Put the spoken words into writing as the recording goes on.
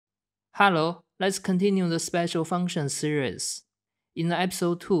Hello, let's continue the special function series. In the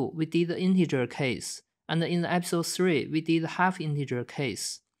episode 2, we did the integer case, and in the episode 3, we did the half-integer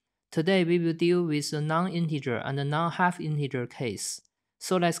case. Today, we will deal with the non-integer and the non-half-integer case.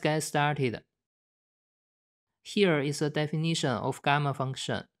 So let's get started. Here is a definition of gamma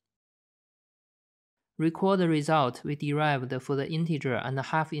function. Record the result we derived for the integer and the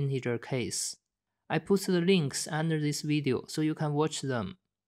half-integer case. I put the links under this video so you can watch them.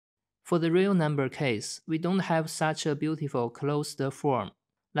 For the real number case, we don't have such a beautiful closed form,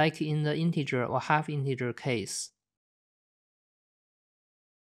 like in the integer or half-integer case.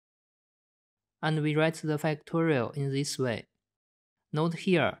 And we write the factorial in this way. Note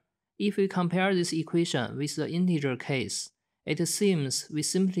here, if we compare this equation with the integer case, it seems we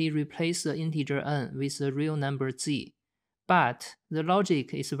simply replace the integer n with the real number z. But the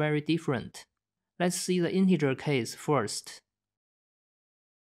logic is very different. Let's see the integer case first.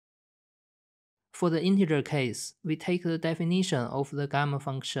 For the integer case, we take the definition of the gamma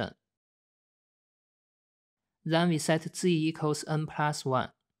function. Then we set z equals n plus 1.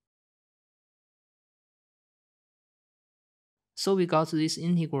 So we got this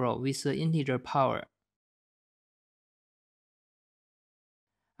integral with the integer power.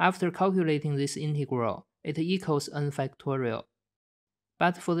 After calculating this integral, it equals n factorial.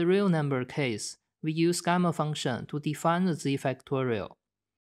 But for the real number case, we use gamma function to define the z factorial.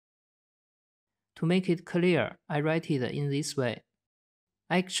 To make it clear, I write it in this way.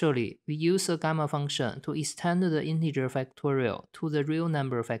 Actually, we use a gamma function to extend the integer factorial to the real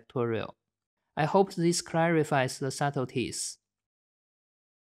number factorial. I hope this clarifies the subtleties.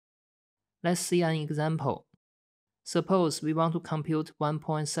 Let's see an example. Suppose we want to compute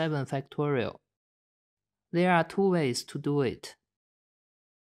 1.7 factorial. There are two ways to do it.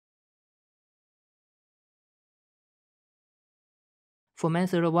 For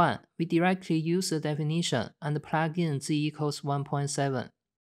method 1, we directly use the definition and plug in z equals 1.7.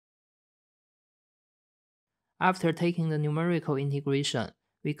 After taking the numerical integration,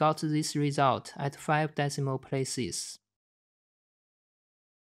 we got this result at 5 decimal places.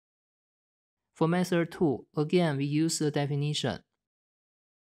 For method 2, again we use the definition.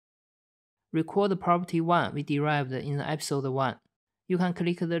 Record the property 1 we derived in episode 1. You can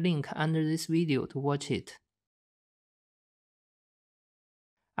click the link under this video to watch it.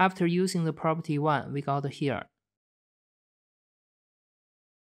 After using the property 1 we got here.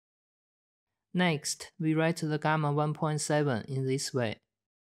 Next, we write the gamma 1.7 in this way.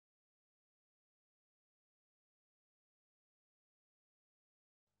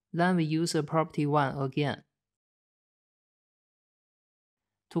 Then we use the property 1 again.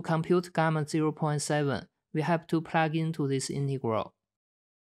 To compute gamma 0.7, we have to plug into this integral.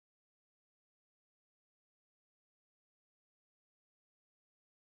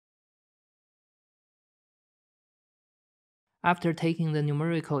 After taking the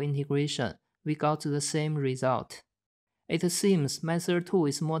numerical integration, we got the same result. It seems method 2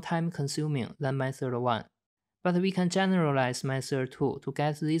 is more time-consuming than method 1. But we can generalize method 2 to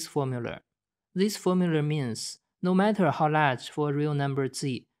get this formula. This formula means, no matter how large for a real number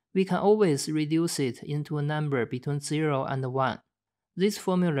z, we can always reduce it into a number between 0 and 1. This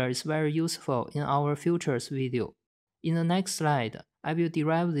formula is very useful in our futures video. In the next slide, I will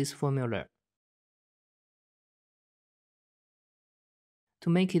derive this formula. To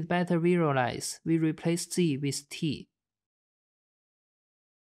make it better visualize, we replace z with t.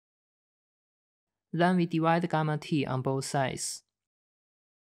 Then we divide gamma t on both sides.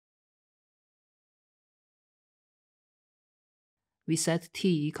 We set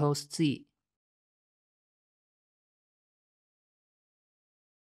t equals z.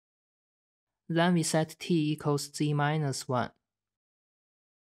 Then we set t equals z minus 1.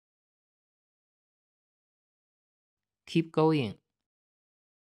 Keep going.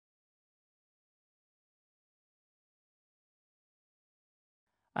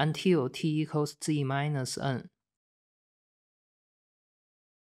 Until t equals z minus n.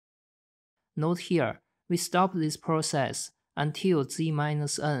 Note here, we stop this process until z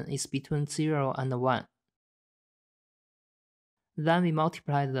minus n is between 0 and 1. Then we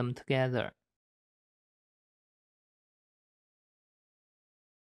multiply them together.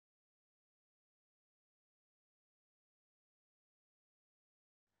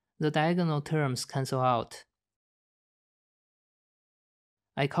 The diagonal terms cancel out.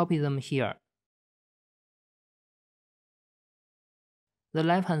 I copy them here. The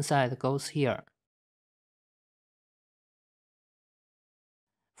left-hand side goes here.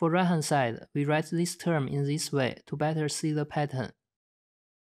 For right-hand side, we write this term in this way to better see the pattern.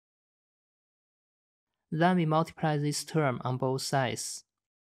 Then we multiply this term on both sides.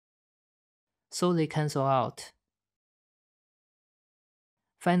 so they cancel out.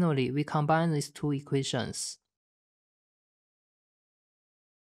 Finally, we combine these two equations.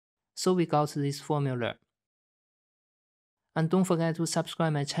 So we got this formula. And don't forget to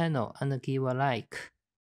subscribe my channel and give a like.